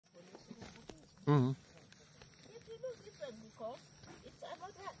Mm-hmm. It will look different because it's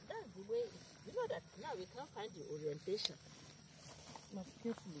another, that's the way, you know that now we can't find the orientation.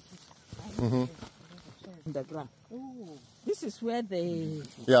 Underground. Oh, this is where they...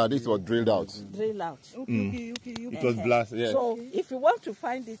 Yeah, this was drilled out. Drill out. Okay. It was blasted, yes. So if you want to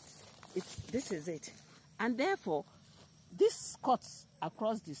find it, this is it. And therefore, this cuts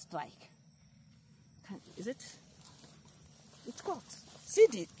across the strike. Is it? It's cut.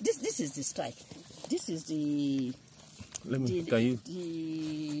 See, this is the strike. This is the...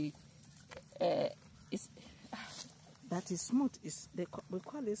 that is smooth. We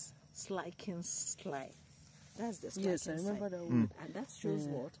call this sliking slide. That's the sliking. Yes, I remember that one. And that shows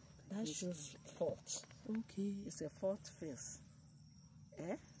what? That shows fault. Okay. It's a fault face.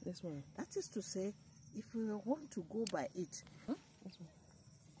 Eh? This one. That is to say, if we want to go by it,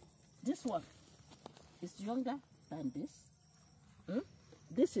 this one is younger than this.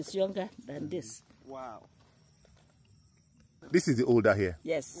 This is younger than this. Wow. This is the older here.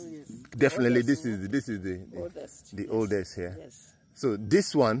 Yes. Definitely, this is the Oldest. the oldest here. Yes. So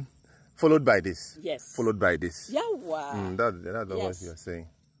this one, followed by this. Yes. Followed by this. Yeah, wow. That's what you're saying.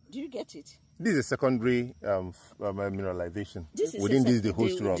 Do you get it? This is a secondary mineralization. This is within this, the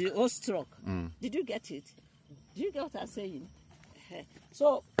host rock. The host rock. Did you get it? Do you get what I'm saying?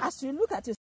 So as you look at it,